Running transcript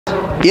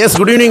Yes,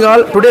 good evening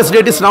all. Today's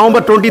date is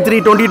November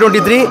 23,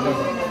 2023.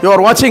 You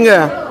are watching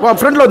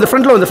front load.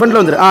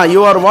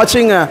 You are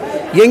watching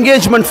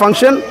engagement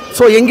function.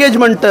 So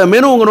engagement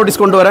menu unga notice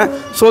kondu varen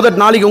so that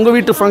naalik unga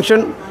veetu function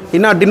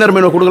inna dinner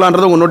menu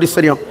kudukalandradhu unga notice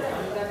theriyum.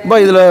 Ba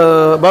idla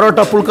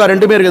barotta pulka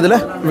rendume irukudula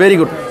very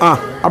good.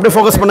 Appadi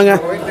focus pannunga.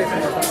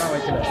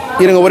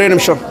 Irunga ore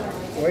nimisham.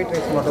 White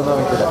rice mattum da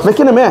vekkira.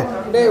 Vekkanume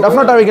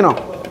definitely vekkanum.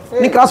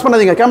 Nee cross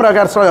pannadinga camera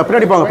guards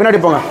pinadi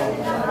ponga.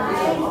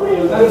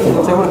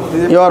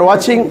 You are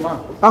watching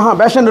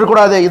passion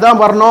irukudade idhaan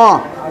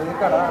varnom.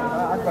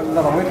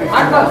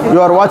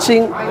 You are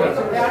watching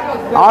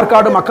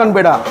Arcot மக்கன்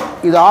பேடா.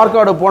 இது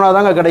ஆர்காடு போனால்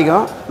தாங்க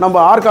கிடைக்கும். நம்ம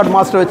Arcot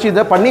master வச்சு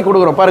இதை பண்ணி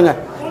கொடுக்குறோம். பாருங்கள்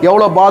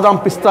எவ்வளோ பாதாம்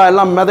பிஸ்தா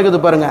எல்லாம் மிதகுது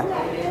பாருங்கள்.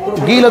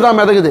 கீழே தான்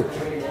மிதகுது.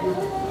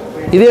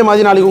 இதே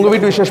மாதிரி நாளைக்கு உங்கள்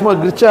வீட்டு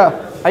விசேஷமாக ரிச்சா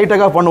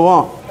ஹைடெக்காக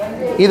பண்ணுவோம்.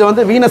 இது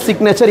வந்து வீனஸ்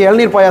சிக்னேச்சர்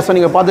இளநீர் பாயாசம்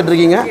நீங்கள்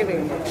பார்த்துட்ருக்கீங்க.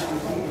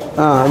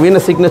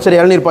 வீனஸ் சிக்னேச்சர்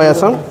இளநீர்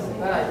பாயாசம்.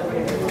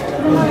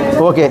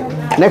 ஓகே,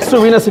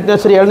 நெக்ஸ்ட்டு வீனஸ்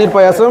சிக்னேச்சர் இளநீர்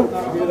பாயாசம்.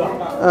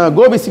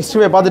 கோபி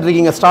 65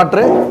 பார்த்துட்ருக்கீங்க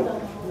ஸ்டார்ட்ரு.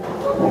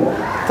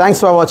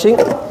 தேங்க்ஸ் ஃபார் வாட்சிங்.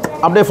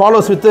 அப்படியே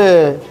follows with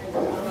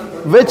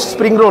veg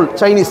spring roll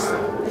Chinese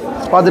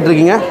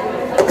பார்த்துட்ருக்கீங்க.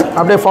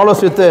 அப்படியே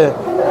ஃபாலோஸ் வித்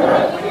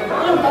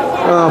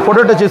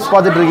பொட்டேட்டோ சிப்ஸ்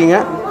பார்த்துட்ருக்கீங்க,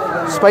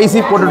 ஸ்பைசி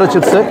பொட்டேட்டோ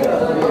சிப்ஸு.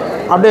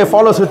 அப்படியே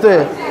ஃபாலோஸ் வித்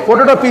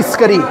பொட்டேட்டோ பீஸ்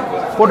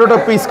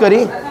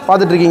கறி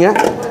பார்த்துட்ருக்கீங்க.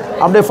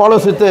 அப்படியே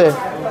follows with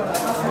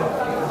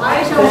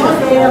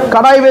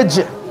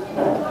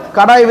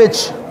kadai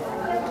veg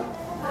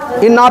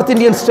in North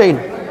Indian style.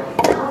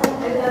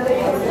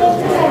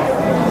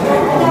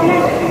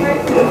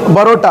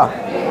 Barota.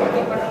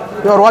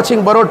 You are watching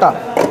Barota.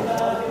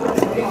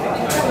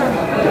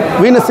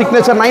 Venus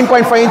signature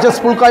 9.5 inches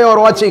pulka you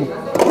are watching.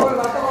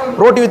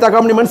 Roti with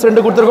accompaniments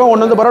ரெண்டு கொடுத்துருக்கோம்.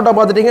 ஒன்று வந்து பரோட்டா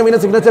பார்த்துட்டீங்க,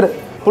 வீனஸ் சிக்னேச்சர்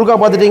புல்கா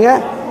பார்த்துட்டீங்க.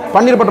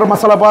 பன்னீர் பட்டர்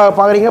மசாலா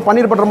பார்க்குறீங்க.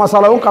 பன்னீர் பட்டர்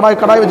மசாலாவும்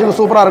கடாய் வச்சுக்கு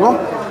சூப்பராக இருக்கும்.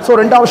 ஸோ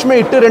ரெண்டு ஆப்ஷனுமே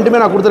ரெண்டுமே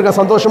நான் கொடுத்துருக்கேன்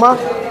சந்தோஷமாக.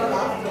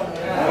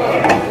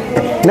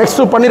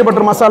 Next paneer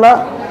butter masala.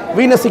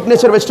 Venus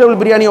signature vegetable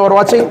biryani you are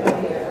watching.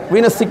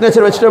 Venus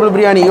signature vegetable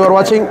biryani you are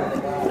watching.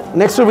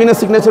 Next to Venus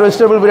signature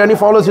vegetable biryani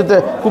follows with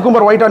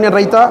cucumber white onion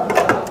raita.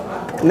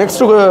 Next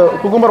to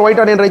cucumber white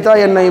onion raita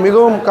என்னை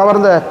மிகவும்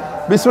கவர்ந்த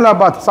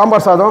பிஸ்மில்லாபாத்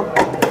சாம்பார் சாதம்.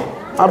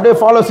 அப்படியே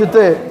follows with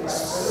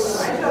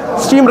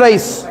steam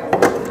rice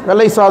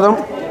வெள்ளை சாதம்.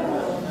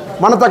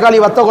 மணத்தக்காளி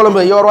வத்த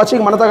குழம்பு you are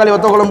watching. மணத்தக்காளி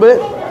வத்த குழம்பு.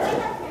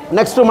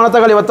 Next to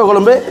மணத்தக்காளி வத்த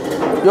குழம்பு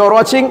you are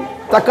watching.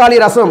 தக்காளி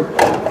ரசம்.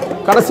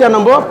 கடைசியாக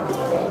நம்ம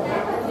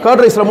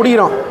கர்ட் ரைஸில்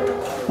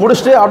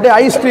முடிச்சுட்டு அப்படியே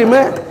ஐஸ்கிரீமு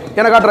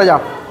எனக்கு காட்டுறாஜா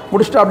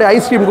முடிச்சுட்டு அப்படியே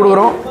ஐஸ்கிரீம்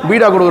கொடுக்குறோம்,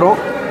 பீடா கொடுக்குறோம்.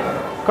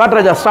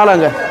 காட்டுறாஜா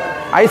ஸ்டாலாங்க,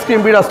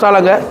 ஐஸ்கிரீம் பீடா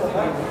ஸ்டாலாங்க.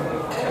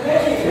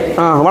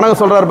 வணக்கம்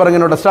சொல்கிறாரு பாருங்கள்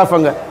என்னோடய ஸ்டாஃப்.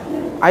 அங்கே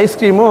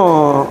ஐஸ்கிரீமும்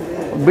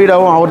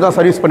பீடாவும் அவர் தான்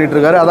சர்வீஸ்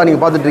பண்ணிகிட்ருக்காரு. அதான்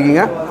நீங்கள்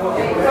பார்த்துட்ருக்கீங்க.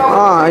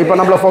 இப்போ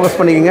நம்மளை ஃபோக்கஸ்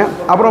பண்ணிக்கிங்க.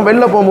 அப்புறம்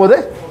வெளில போகும்போது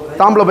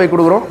தாம்பளை பை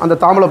கொடுக்குறோம். அந்த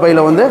தாம்பளை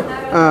பையில் வந்து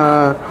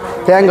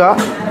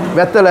தேங்காய்,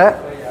 வெத்தலை,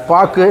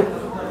 பாக்கு,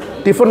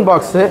 டிஃபன்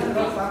பாக்ஸு,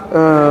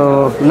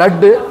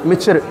 லட்டு,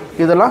 மிச்சர்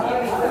இதெல்லாம்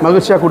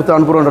மகிழ்ச்சியாக கொடுத்து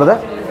அனுப்புகிறோன்றதை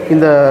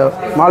இந்த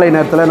மாலை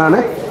நேரத்தில் நான்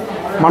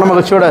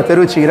மனமகிழ்ச்சியோடு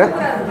தெரிவிச்சுக்கிறேன்.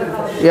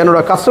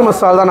 என்னோடய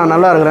கஸ்டமர்ஸால் தான் நான்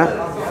நல்லா இருக்கிறேன்.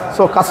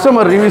 ஸோ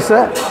கஸ்டமர் ரிவ்யூஸை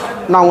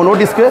நான் உங்கள்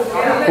நோட்டீஸ்க்கு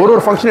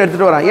ஒரு ஃபங்க்ஷன்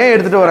எடுத்துகிட்டு வரேன். ஏன்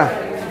எடுத்துகிட்டு வரேன்?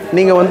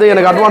 நீங்கள் வந்து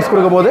எனக்கு அட்வான்ஸ்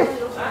கொடுக்கும்போது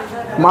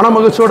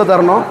மனமகிழ்ச்சியோடு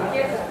தரணும்.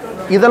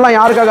 இதெல்லாம்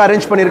யாருக்காக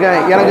அரேஞ்ச் பண்ணியிருக்கேன்?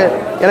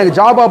 எனக்கு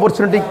ஜாப்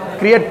ஆப்பர்ச்சுனிட்டி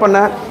க்ரியேட் பண்ண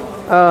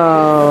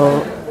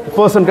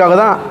பர்சனுக்காக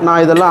தான்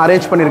நான் இதெல்லாம்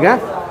அரேஞ்ச் பண்ணியிருக்கேன்.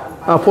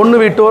 பொண்ணு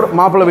வீட்டோர்,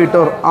 மாப்பிள்ளை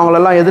வீட்டோர்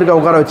அவங்களெல்லாம் எதிர்க்க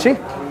உட்கார வச்சு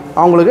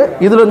அவங்களுக்கு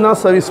இதுலேருந்து தான்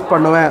சர்வீஸ்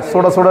பண்ணுவேன்,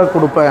 சுட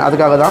கொடுப்பேன்.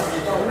 அதுக்காக தான்.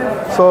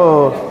 ஸோ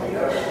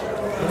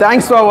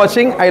தேங்க்ஸ் ஃபார்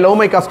வாட்சிங். I love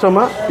my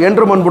customer.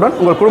 என்றும் அன்புடன்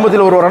உங்கள்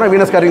குடும்பத்தில் ஒருவரான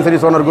Venus catering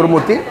service owner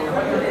Gurumurthy.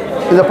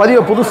 இந்த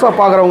பதிவை புதுசாக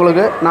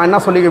பார்க்குறவங்களுக்கு நான் என்ன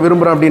சொல்லிக்க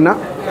விரும்புகிறேன் அப்படின்னா,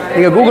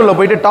 நீங்கள் கூகுளில்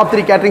போய்ட்டு டாப்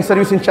 3 கேட்டரிங்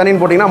சர்வீஸ் இன்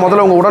சென்னைன்னு போட்டிங்கன்னா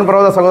முதல்ல உங்கள்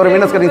உடன்பிறந்த சகோதரர்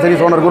Venus catering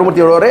service owner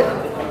Gurumurthy ஒருவர்.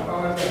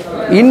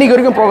 இன்றைக்கி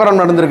வரைக்கும் ப்ரோக்ராம்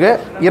நடந்திருக்கு.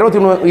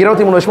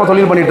 23 வருஷமாக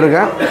தொழில்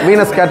பண்ணிகிட்ருக்கேன்.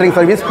 Venus catering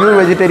service pure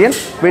vegetarian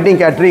wedding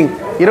catering.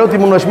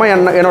 23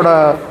 வருஷமாக என்னோட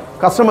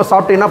கஸ்டமர்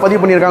சாப்பிட்டு என்ன பதிவு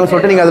பண்ணியிருக்காங்கன்னு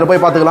சொல்லிட்டு நீங்கள் அதில்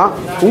போய் பார்த்துக்கலாம்.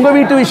 உங்கள்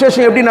வீட்டு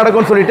விசேஷம் எப்படி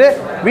நடக்கும்னு சொல்லிட்டு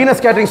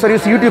Venus catering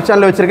service YouTube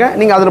channel வச்சுருக்கேன்.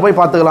 நீங்கள் அதில் போய்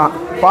பார்த்துக்கலாம்.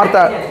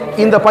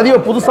 இந்த பதிவை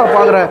புதுசாக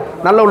பார்க்குற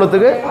நல்ல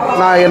உள்ளத்துக்கு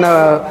நான் என்னை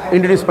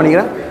இன்ட்ரடியூஸ்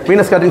பண்ணிக்கிறேன்.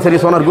 Venus catering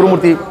service owner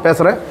Gurumurthy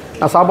பேசுகிறேன்.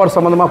 நான் சாப்பாடு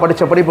சம்மந்தமாக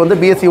படித்த படிப்பு வந்து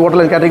BSc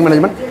hotel and catering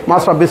management,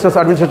 master of business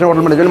administration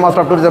hotel management,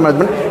 master of tourism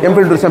management,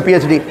 MPhil tourism,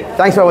 PhD.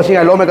 Thanks for வாட்சிங்.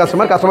 ஐ லவ் மை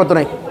கஸ்டமர்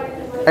துணை.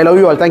 I love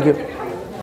you all. Thank you.